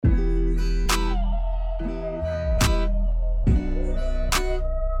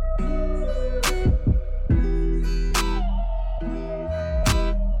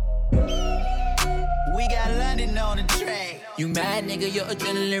mad, nigga, your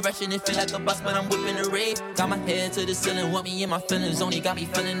adrenaline rushing. It feel like a boss, but I'm whipping the rave. Got my head to the ceiling, want me in my feelings, only got me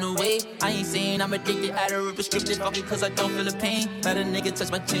feeling the way. I ain't saying I'm addicted, out of prescriptive, fuck it, cause I don't feel the pain. Let a nigga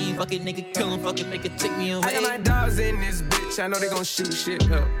touch my chain, fuck it, nigga, kill him, fuck it, make it take me away. I got my dogs in this bitch, I know they gon' shoot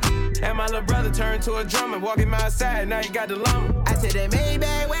shit up. And my little brother turned to a drummer, walking my side, now he got the llama. I said that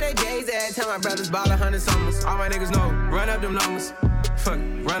Maybach, where the J's at? Tell my brothers ball 100 summers. All my niggas know, run up them numbers. Fuck,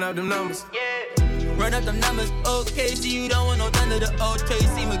 run up them numbers. Yeah. Run up them numbers, okay, see you don't want no thunder. The old Tracy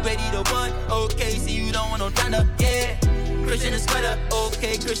McGrady the one, okay, see you don't want no thunder, yeah. Christian the sweater,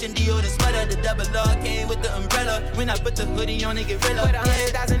 okay, Christian Dior the sweater. The double R came with the umbrella. When I put the hoodie on, it get realer. Put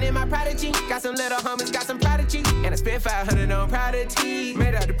 100,000 in my Prodigy, got some little homies, got some Prodigy. And I spent 500 on Prodigy.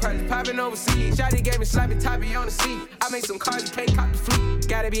 Made out the project popping overseas. Shawty gave me sloppy toppy on the seat. I made some cars and pay cop the fleet.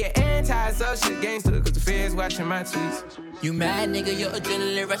 Gotta be an anti-social gangster, cause the feds watching my tweets. You mad, nigga, your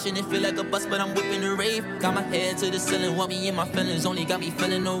adrenaline rushing. It feel like a bus, but I'm whipping the rave. Got my head to the ceiling, want me in my feelings, only got me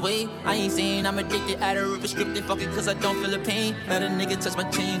feeling the way. I ain't saying I'm addicted, out of prescriptive, fuck it, cause I don't feel the pain. Let a nigga touch my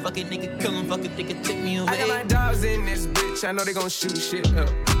chain, fuck it, nigga, kill him, fuck it, they can take me away. I got my dogs in this bitch, I know they gon' shoot shit up.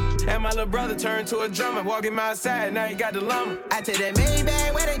 And my little brother turned to a drummer, walking my side, now he got the llama. I take that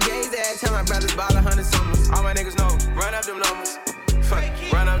Maybach, where the J's at? Tell my brothers ball 100 summers. All my niggas know, run up them numbers. Fuck,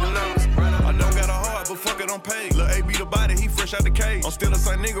 run up them numbers. I don't got a heart, but fuck it, I'm paid. Lil' A be the body, he fresh out the cage. I'm still the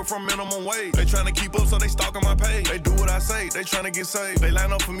same nigga from minimum wage. They tryna keep up, so they stalking my page. They do what I say, they tryna get saved. They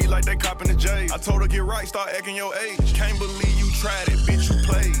line up for me like they copping the J. I told her get right, start acting your age. Can't believe you tried it, bitch, you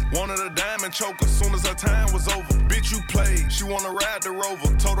played. Wanted a diamond choker, soon as her time was over. Bitch, you played. She wanna ride the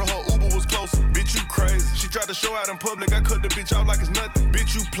Rover. Told her her Uber was closer. Bitch, you crazy. She tried to show out in public, I cut the bitch off like it's nothing.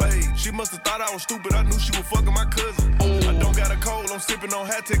 Bitch, you played. She must've thought I was stupid, I knew she was fucking my cousin. I don't got a cold, I'm sipping on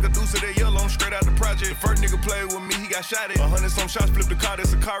hat, take a deuce of that yellow, I'm straight out the project. The first nigga played with me, he got shot at. 100 some shots, flipped the car,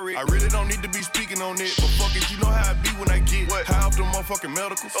 that's a car wreck. I really don't need to be speaking on it, but fuck it, you know how I be when I get what? High off the motherfucking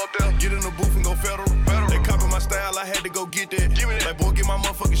medicals. Up there, get in the booth and go federal. They copy my style, I had to go get that. Give me that. Like, boy, get my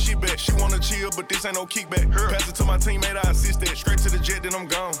motherfucking shit back. She wanna chill, but this ain't no kickback. Pass it to my teammate, I assist that. Straight to the jet, then I'm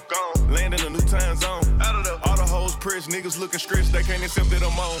gone. Land in a new time zone. Out of there. All the hoes pressed, niggas looking stressed, they can't accept that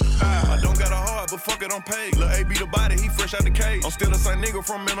I'm on. I don't got a heart, but fuck it, I'm paid. Lil' A be the body, he fresh out the cage. I'm still the same nigga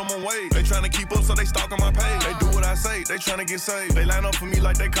from minimum wage. They tryna keep up, so they stalking my page. They do what I say, they tryna get saved. They line up for me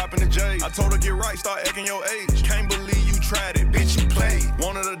like they copping the J. I told her get right, start acting your age. Can't believe you tried it, bitch, you played.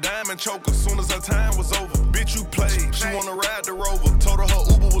 Wanted a diamond choker, soon as her time was over. Bitch, you played. She wanna ride the Rover. Told her her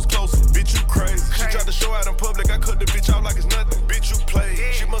Uber was closer. Bitch, you crazy. She tried to show out in public, I cut the bitch off like it's nothing. Bitch, you played.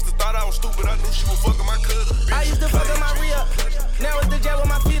 She must've thought I was stupid, I knew she was fucking my cousin. I used to fuck up my re-up. Now it's the jet with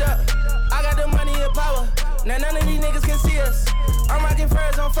my feet up. I got the money and power. Now none of these niggas can see us. I'm rocking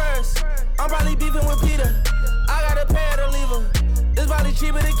furs on first. I'm probably beefing with Peter. I got a pair to leave her. It's probably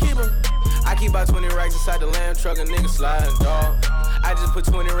cheaper to keep her. I keep about 20 racks inside the lamb truck, a nigga sliding, dog. I just put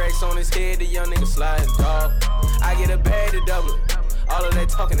 20 racks on his head, the young nigga sliding, dog. I get a bag to double it. All of that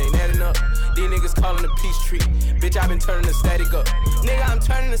talking ain't adding up. These niggas calling the peace treat. Bitch, I been turning the static up. Nigga, I'm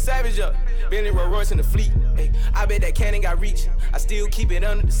turning the savage up. Bentley Rolls Royce in the fleet. Ay, I bet that cannon got reach. I still keep it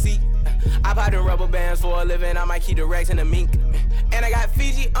under the seat. I buy the rubber bands for a living. I might keep the racks in the mink. And I got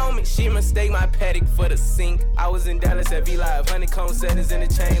Fiji on me. She mistake my paddock for the sink. I was in Dallas at V-Live. Honeycomb settings in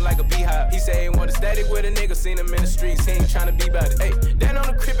the chain like a beehive. He say he want a static with a nigga. Seen him in the streets. He ain't tryna be about it. Hey, down on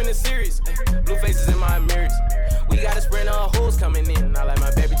the crib in the series. Blue faces in my mirrors. We got a sprint of hoes coming in. I like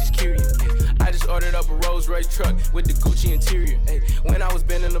my baby just curious. I just ordered up a Rolls Royce truck with the Gucci interior. When I was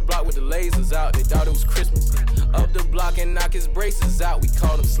bending the block with the lasers out, they thought it was Christmas. Up the block and knock his braces out. We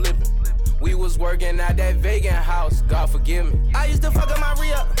called him slipping. We was working at that vegan house, God forgive me. I used to fuck up my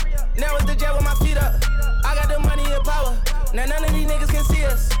re-up, now it's the jet with my feet up. I got the money and power, now none of these niggas can see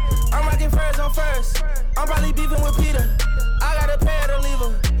us. I'm rocking furs on first, I'm probably beefing with Peter. I got a pair to leave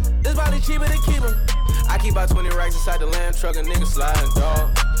her, it's probably cheaper to keep her. I keep about 20 racks inside the lamb truck, a nigga sliding,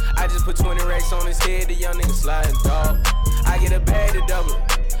 dog. I just put 20 racks on his head, the young nigga sliding, dog. I get a bag to double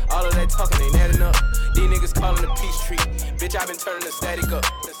it, all of that talking ain't adding up. These niggas calling the peace treat, bitch, I been turning the static up.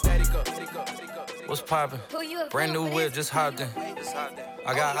 What's poppin'? Brand new whip, just hopped in.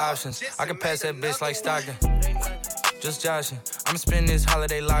 I got options, I can pass that bitch like Stockton. Just joshing, I'ma spend this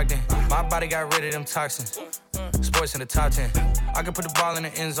holiday locked in. My body got rid of them toxins. Sports in the top 10. I can put the ball in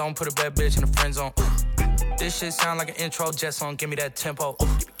the end zone, put a bad bitch in the friend zone. This shit sound like an intro jet song, give me that tempo.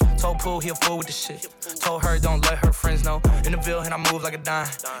 Told Pooh he a fool with the shit. Told her don't let her friends know. In the Ville and I move like a dime.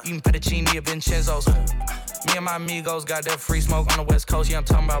 Eating fettuccine at Vincenzo's. Me and my amigos got that free smoke on the West Coast. Yeah, I'm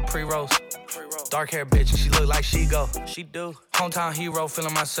talking about pre-rolls. Dark hair bitch and she look like she go. She do. Hometown hero,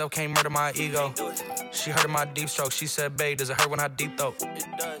 feeling myself, can't murder my ego. She heard of my deep stroke. She said, babe, does it hurt when I deep throat?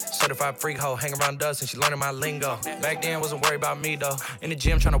 Certified freak hoe, hang around us and she learning my lingo. Back then, wasn't worried about me though. In the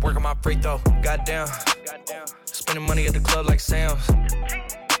gym, trying to work on my free throw. Goddamn, spending money at the club like Sam's.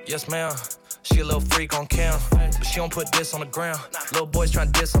 Yes, ma'am. She a little freak on cam, but she don't put this on the ground. Little boys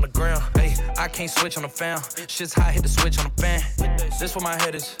tryna diss on the ground. Hey, I can't switch on the fan. Shit's hot, hit the switch on the fan. This where my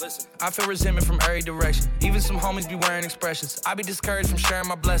head is. I feel resentment from every direction. Even some homies be wearing expressions. I be discouraged from sharing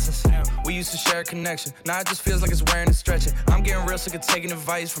my blessings. We used to share a connection. Now it just feels like it's wearing and stretching. I'm getting real sick of taking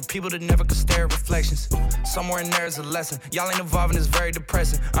advice from people that never could stare at reflections. Somewhere in there is a lesson. Y'all ain't evolving, it's very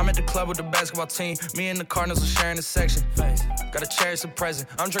depressing. I'm at the club with the basketball team. Me and the Cardinals are sharing a section. Gotta cherish the present.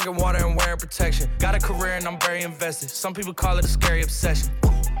 I'm drinking water and wearing protection. Got a career and I'm very invested. Some people call it a scary obsession.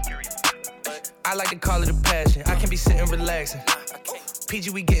 I like to call it a passion. I can be sitting relaxing.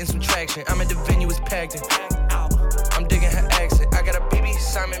 PG, we getting some traction. I'm at the venue, it's packed in. I'm digging her accent. I got a BB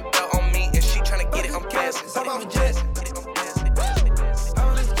Simon belt on me and she tryna get it on passing. I'm on a jet. I'm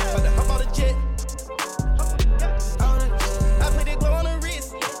on a jet. I put that glow on the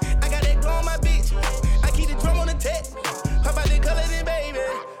wrist. I got that glow on my bitch. I keep the drum on the tech. How about the color then, baby?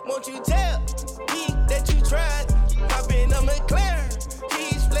 Won't you tell me that you tried? Hop in a McLaren.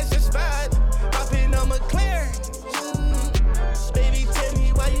 These flashes fired. Hop in a McLaren. Baby, tell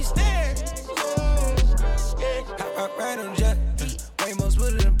me why you staring. I ride on jet. Way more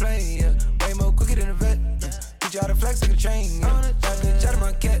smoother than plane. Yeah. Way more quicker than a vet. Teach you how to flex like a train. Yeah. Got the jet of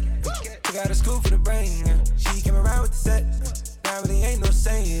my cat. Took out of school for the brain. Yeah. She came around with the set. Now really ain't no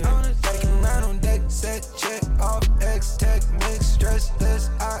saying. Gotta keep around on deck. Set, check, off, X, tech, mix, stress, less.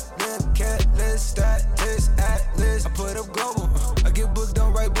 I live, cat list, status, atlas. I put up global. I get booked,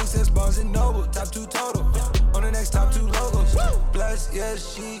 don't write books, that's Barnes and Noble. Top 2 total. On the next top 2 logos. Bless,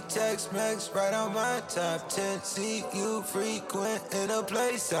 yes, she text Max right on my top 10. See you frequent in a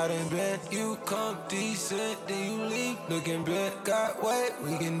place I done been. You come decent, then you leave looking bent. Got weight,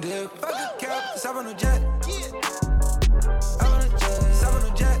 we can dip. Fuck a cap, cause I'm on a jet. I'm on a jet, I'm on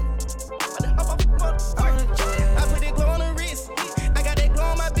a jet. I put that glow on the wrist. I got that glow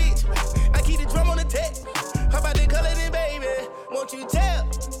on my bitch. I keep the drum on the tech. How about the color then, baby? Won't you tell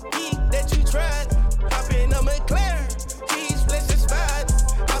me that you tried? Hop in a McLaren. These flashes fired.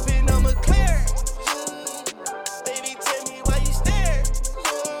 Hop in a McLaren. Baby, tell me why you stare.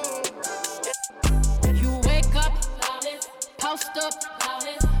 You wake up, post up,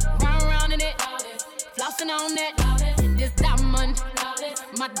 round around in it, flossing on that. This diamond,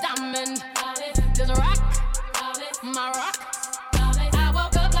 my diamond. This rock, my rock. I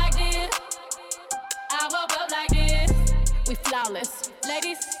woke up like this. I woke up like this. We flawless.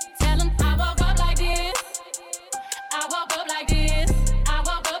 Ladies, tell them I woke up like this. I woke up like this. I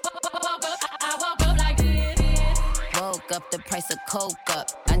woke up like this. Woke up, the price of coke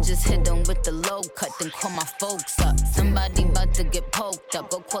up. I just hit them with the low cut, then call my folks up. Somebody about to get poked up,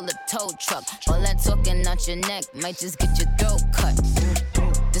 go call a tow truck. All that talking out your neck might just get your throat cut.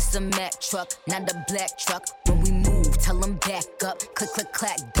 This a Mack truck, not a black truck. When we move, tell them back up. Click, click,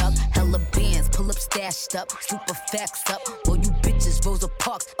 clack, duck. Hella bands, pull up, stashed up. Super facts up. All you bitches, Rosa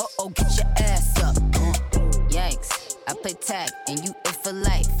Parks. Uh-oh, get your ass up. Yikes, I play tag and you it for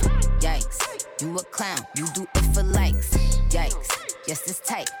life. Yikes, you a clown, you do it for likes. Yikes, yes it's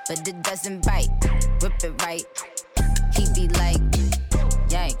tight, but it doesn't bite. Rip it right, he be like,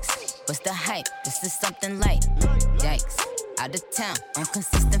 yikes, what's the hype? This is something light. Yikes, out of town on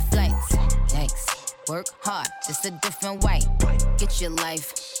consistent flights. Yikes, work hard, just a different way. Get your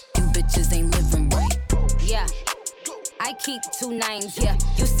life, you bitches ain't living right. Yeah. I keep 2 9s, yeah.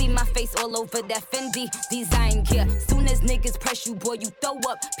 You see my face all over that Fendi design, yeah. Soon as niggas press you, boy, you throw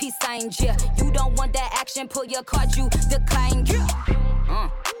up peace signs, yeah. You don't want that action, pull your card, you decline, yeah.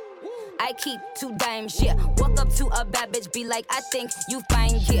 I keep 2 dimes, yeah. Walk up to a bad bitch, be like, I think you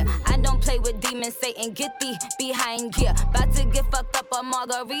fine, yeah. I don't play with demons, Satan, get thee behind, yeah. About to get fucked up a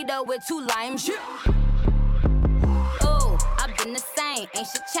margarita with 2 limes, yeah. I've been the same, ain't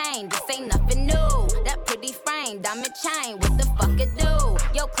shit changed, this ain't nothing new. That pretty frame, diamond chain, what the fuck it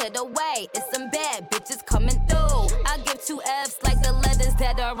do? Yo, clear the way, it's some bad bitches coming through. I give 2 F's like the letters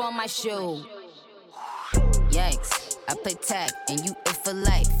that are on my shoe. Yikes, I play tag and you it for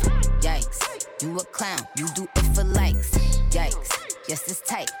life. Yikes, you a clown, you do it for likes. Yikes, yes it's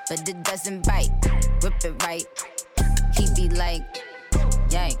tight, but it doesn't bite. Rip it right, he be like,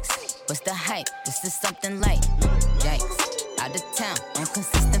 yikes, what's the hype? This is something light. Yikes. Out of town on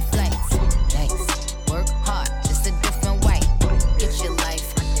consistent flights. Yikes, work hard, just a different way. Get your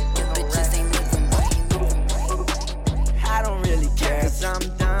life, you bitches ain't living right. I don't really care, cause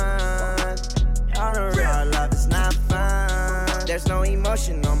I'm done. All the real love is not fun. There's no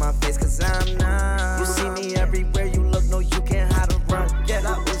emotion on my face, cause I'm numb. You see me everywhere you look, no, you can't hide or run. Get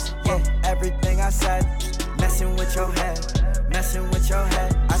up, bitch. said, messing with your head, messing with your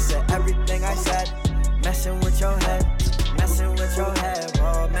head. I said everything I said, messing with your head, messing with your head,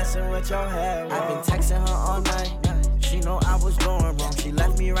 whoa, messing with your head, whoa. I've been texting her all night, she know I was going wrong, she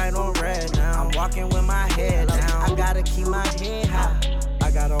left me right on red. Now I'm walking with my head down, I gotta keep my head high. I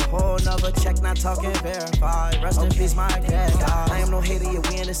got a whole nother check, not talking verified. Rest in peace, my dad. I am no hater, yeah,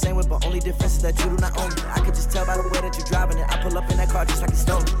 we in the same way, but only difference is that you do not own me. I could just tell by the way that you're driving it. I pull up in that car just like it's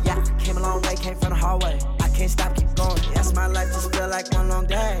stolen. Yeah, came a long way, came from the hallway. I can't stop, keep going. Yes, my life just feel like one long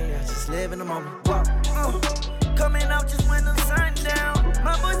day. I just live in the moment. Coming out just when the sun down.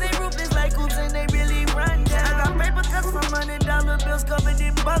 My boys, they ruthless like hoops and they really run down. I got paper cuts from $100 bills covered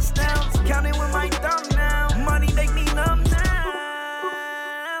in bust downs. Counting with my thumb now. Money make me numb now.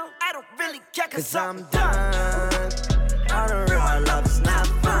 Cause I'm done. All the real love is not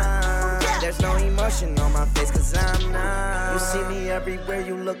fun. There's no emotion on my face cause I'm not. You see me everywhere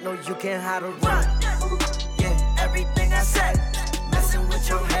you look, no you can't hide or run. Yeah, everything I said, messing with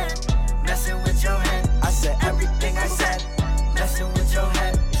your head, messing with your head. I said everything I said, messing with your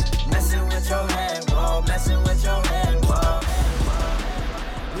head, messing with your head, whoa, messing with your head, whoa.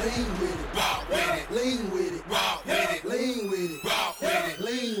 Lean with it, rock with it, lean with it, rock with it, lean with it, rock with it,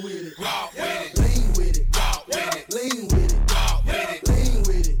 lean with it, rock with it, lean with it, rock with it, lean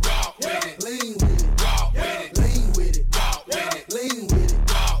with it, rock with it, lean with it, rock with it, lean with it, rock with it, lean with it, rock with it, lean with it,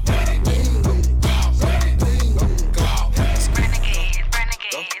 rock with it, lean with it, rock with it, lean with it, rock with it. Renegade, renegade,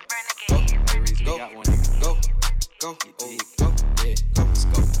 renegade. Go, go, go, go, yeah, go, go,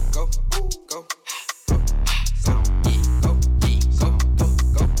 go, go.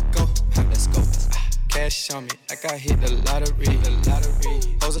 Cash on me, like I hit the lottery.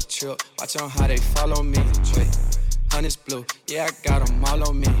 Hoes a trip, watch on how they follow me. Wait, honey's blue, yeah, I got them all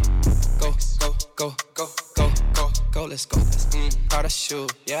on me. Go, go, go, go, go, go, go, let's go. Proud of shoe,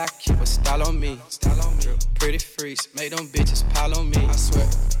 yeah, I keep a style on me. Pretty freaks, make them bitches pile on me. I swear,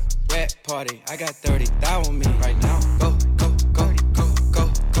 rat party, I got 30,000 on me right now. Go, go, go, go,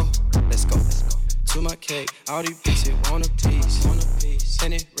 go, go, let's go. To my cake, all these bitches want a piece.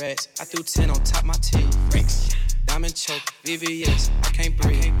 10 rats, I threw 10 on top my teeth. Diamond choke, VVS, I can't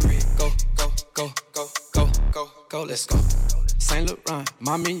breathe. Go, go, go, go, go, go, go, let's go. Saint Laurent,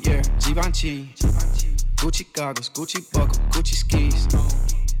 Mamiere, Givenchy. Gucci goggles, Gucci buckle, Gucci skis.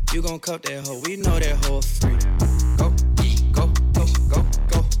 You gon' cut that hoe, we know that hoe free. Go, go, go, go,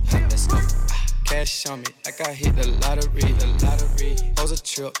 go, let's go. Cash on me, like I hit the lottery. Hoes a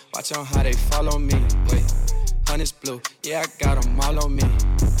trip, watch on how they follow me. Wait, honey's blue, yeah, I got them all on me.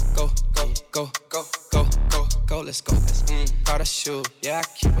 Go, go, go, go, go, go, go, let's go. Proud of shoe, yeah, I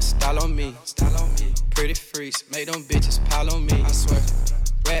keep a style on me. Pretty freaks, make them bitches pile on me. I swear,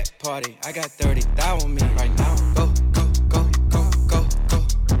 rat party, I got 30,000 on me right now. Go, go, go, go, go,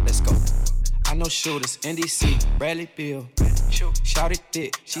 go, let's go. I know shooters, NDC, Bradley Bill. Shouted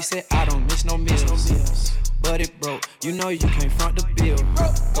thick, she said I don't miss no meals. But it broke, you know you can't front the bill.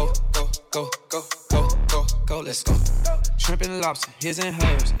 Go, go, go, go, go, go, go, let's go. Shrimp and lobster, his and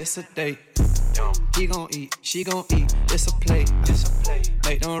hers, it's a date. He gon' eat, she gon' eat, it's a plate.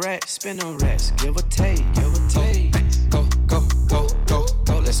 Make them rats, spin them rats, give or take. Go, go, go, go,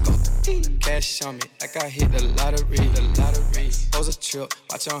 go, let's go. Cash on me, like I hit the lottery. Hoes a trip,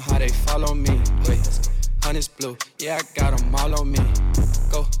 watch on how they follow me. Wait, honey's blue, yeah, I got them all on me.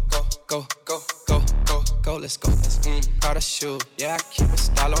 Go, go, go, go, go, go, go, let's go. Proud of shoe, yeah, I keep a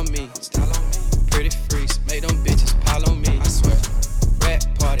style on me. Pretty freaks, make them bitches pile on me. I swear, rat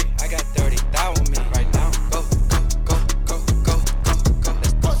party, I got 30,000 on me right now. Go, go, go, go, go, go, go,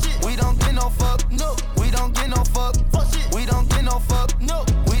 let's go. We don't get no fuck, no. We don't get no fuck, shit. We don't get no fuck, no.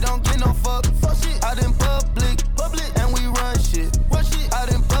 We don't get no fuck, shit. Out in public, and we run shit. Out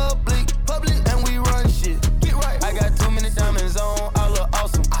in public, and we run shit. Get right. I got too many diamonds on, I look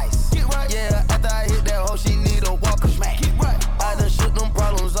awesome. Ice. Get right. Yeah, after I hit that hoe, she need a walker. Get right. I done shook them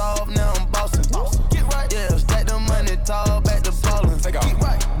problems off, now I'm bossing. Get right. Yeah, stack the money tall, back to ballin'. Take off. Get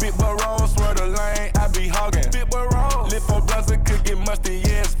right. Big boy roll, swear the lane, I be hogging. Big boy roll. Lift for blunts and cook it musty,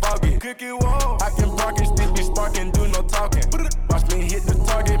 yeah, it's foggy. Cook it wall. I can park it, still be sparking, do no talking. Watch me hit the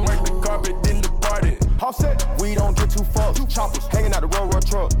target, mark the carpet, then depart it. Offset, we don't get too fucked. Choppers hanging out the road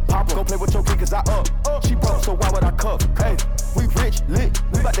truck. Pop go play with your kid cause I up. She broke, so why would I cuff? Hey, we rich, lit.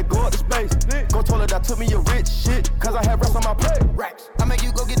 We bout to go up the space. Go told her that took me a rich shit. Cause I have racks on my plate. Racks. I make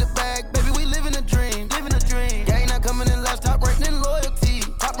you go get the bag, baby. We living a dream. Gang not coming in last, top rank in loyalty.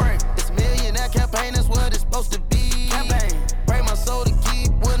 Top rank. It's a millionaire campaign, that's what it's supposed to be. Campaign. Pray my soul to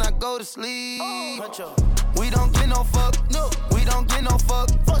keep when I go to sleep. We don't get no fuck, no. We don't get no fuck,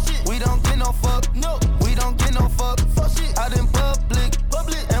 shit. We don't get no fuck, no. We don't get no fuck, shit. Out in public,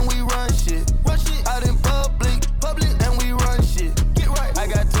 and we run shit.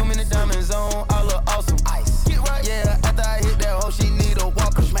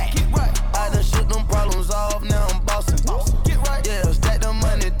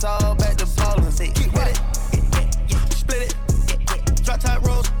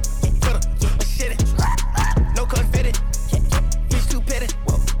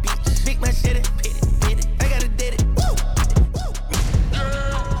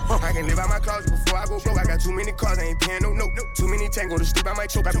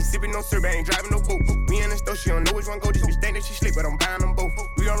 choke. I be sipping no syrup, I ain't driving no boat. Me and the stove, she don't know which one go. Just be think that she slick, but I'm buying them both.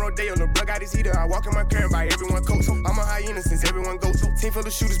 We on Rodeo, the plug got his heater. I walk in my car and buy everyone coats. I'm a hyena since everyone goes. Team full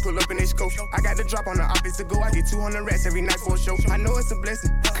of shooters pull up in they scope. I got the drop on the office to go. I get 200 rats every night for a show. I know it's a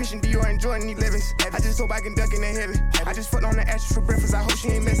blessing. Christian Dior and Jordan 11s. I just hope I can duck in the heaven. I just fucked on the ashes for breakfast. I hope she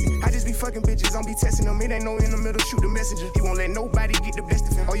ain't messy. I just be fucking bitches. Don't be testing them. It ain't no in the middle. Shoot the messenger. He won't let nobody get the best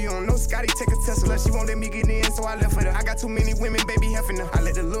of him. Oh, you don't know Scotty take a Tesla. She won't let me get in, so I left with her. I got too many women, baby, heffing her. I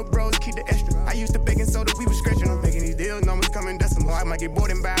let the little bros keep the extra. I used to baking soda, we was scratching them. Making these deals, numbers coming decimal. I might get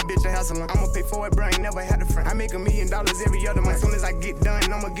bored and buy a bitch a house alone. I'ma pay for it, bro. I ain't never had a friend. I make $1 million every other month. As soon as I get done,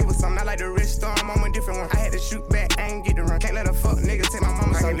 I'ma give her something. I like the rich storm, I'm a different one. I had to shoot back, I ain't get to run. Can't let a fuck nigga take my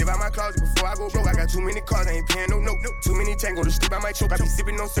mama. I can't live out my closet before I go broke. I got too many cars, I ain't paying no note. Too many tango to sleep, I might choke. I be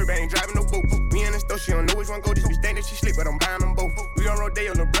sipping no syrup, I ain't driving no boat. Me and the stove, she don't know which one go. Just be think that she slick, but I'm buying them both. We on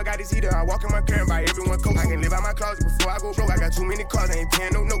Rodeo, the plug got his heater. I walk in my car and buy everyone coat. I can live out my closet before I go broke. I got too many cars, I ain't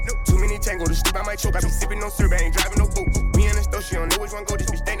paying no note. Too many tango to sleep, I might choke. I be sipping no syrup, I ain't driving no boat. Me and the stove, she don't know which one go.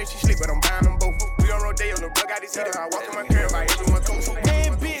 Just be think that she slick, but I'm buying them both. We on Rodeo, the plug got his heater. I walk in my car and buy everyone coat.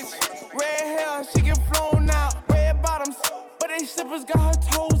 Bad bitch, red hair, she get flown out. Red bottoms, but they slippers got her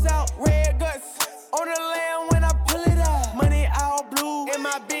toes out. Red guts on the land when I pull it out. Money all blue and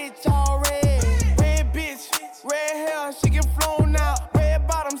my bitch all red. Red bitch, red hair, she get flown out. Red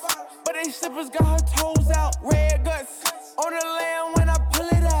bottoms, but they slippers got her toes out. Red guts on the land when I pull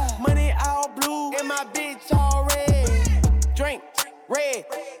it out. Money all blue and my bitch all red. Drink, red,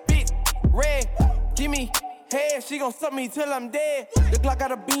 bitch, red, give me head, she gon' suck me till I'm dead. The Glock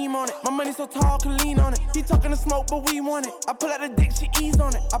got a beam on it. My money so tall, can lean on it. He talking to smoke, but we want it. I pull out the dick, she ease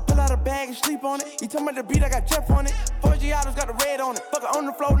on it. I pull out a bag and sleep on it. He talking about the beat, I got Jeff on it. 4G Autos got the red on it. Fuck it on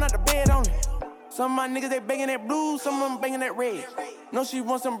the floor, not the bed on it. Some of my niggas, they banging that blue, some of them banging that red. No, she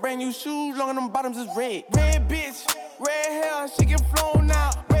wants some brand new shoes, long as them bottoms is red. Red bitch, red hair, she get flown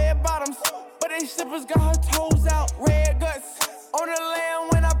out. Red bottoms, but they slippers got her toes out. Red guts on the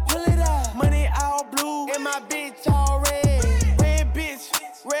land when I pull it out. Money all blue and my bitch all red. Red bitch,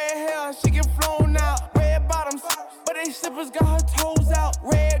 red hair, she get flown out. Red bottoms, but they slippers got her toes out.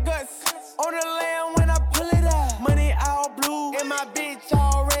 Red guts on the land when I pull it out. Money all blue and my bitch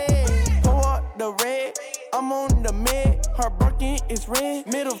all red. Pour up the red, I'm on the med. Her Birkin is red.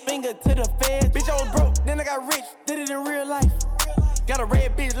 Middle finger to the feds. Bitch, I was broke, then I got rich. Did it in real life. Got a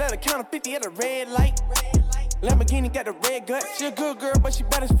red bitch, let her count to 50 at a red light. Lamborghini got the red gut. She a good girl, but she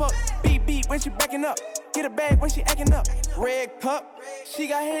bad as fuck. Beat beat when she backing up. Get a bag when she acting up. Red cup. She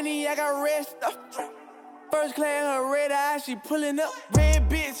got Henny, I got red stuff. First class, her red eyes, she pulling up. Red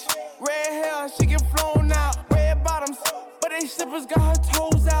bitch, red hair, she get flown out. Red bottoms, but they slippers got her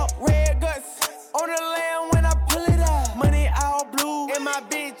toes out. Red guts on the land when I pull it out. Money all blue and my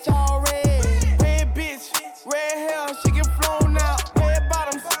bitch all red. Red bitch, red hair, she get flown out. Red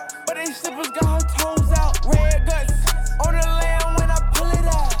bottoms, but they slippers got her toes out. Red guts on the land when I pull it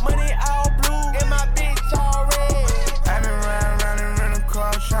out. Money all blue and my bitch all red. I been riding around in rental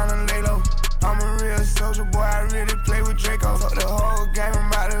cars tryna lay low. I'm a real soldier boy, I really play with Draco. Fuck the whole game,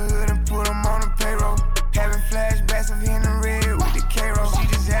 I'm out the hood and put them on the payroll. Having flashbacks of hitting the red with the K-roll. She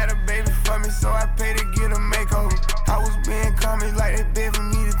just had a baby for me, so I paid to get a makeover. I was being coming like they bid for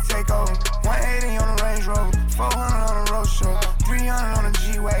me to take over. 180 on the Range Rover, 400 on the road show, 300 on the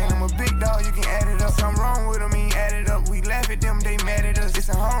G-Wagon. I'm a big dog, you can add it up. Something wrong with them, he add it up. We laugh at them, they mad at us. It's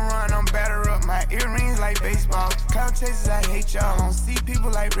a home run, I'm batter up. My earrings like baseball. Cloud chasers, I hate y'all. I don't see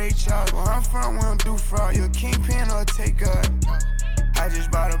people like Ray Charles. Where I'm from, we don't do fraud. You a kingpin or a taker. I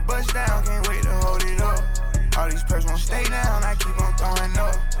just bought a bus down, can't wait to hold it up. All these perks won't stay down, I keep on throwing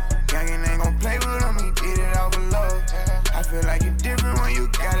up. Youngin' ain't gon' play with him, he did it out of love. I feel like it's different when you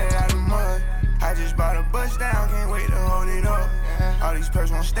got it out of mud. I just bought a bus down, can't wait to hold it up. All these perks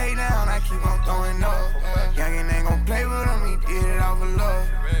won't stay down, I keep on throwing up. Youngin' ain't gon' play with him, he did it out of love.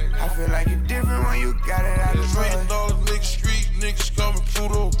 I feel like it's different when you got it out of mud. $1 nigga street, niggas coming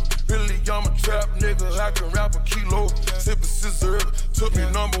Pluto. Really, I'm a trap nigga, I can rap a kilo. Sippin' scissor, took me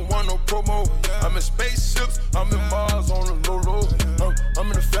 #1 on promo. I'm in spaceships, I'm in Mars on the low. I'm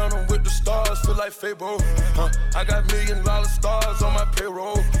in the fountain with the stars, feel like Fable. I got $1 million stars on my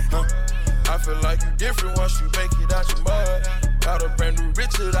payroll. I feel like you different once you make it out your mud. Got a brand new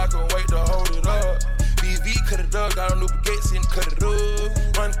Richard, I can wait to hold it up. BV cut it up, got a new Bugatti and cut it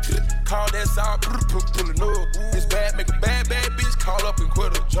up. Run, call that sound, pull it up. It's bad, make a bad bitch call up and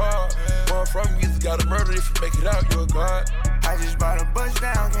quit a job. One from you, either gotta murder if you make it out, you're a god. I just bought a bus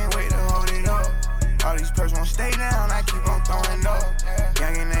down, can't wait to hold it up. All these perks won't stay down, I keep on throwing up.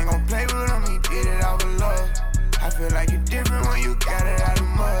 Youngin' ain't gon' play with him, he did it out of love. I feel like it's different when you got it out of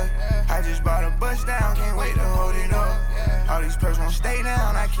mud. I just bought a bus down, can't wait to hold it up. All All these perks won't stay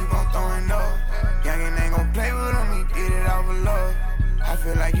down, I keep on throwing up. Youngin' ain't gon' play with him, he did it off of love. I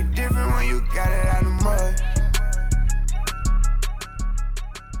feel like you're different when you got it out of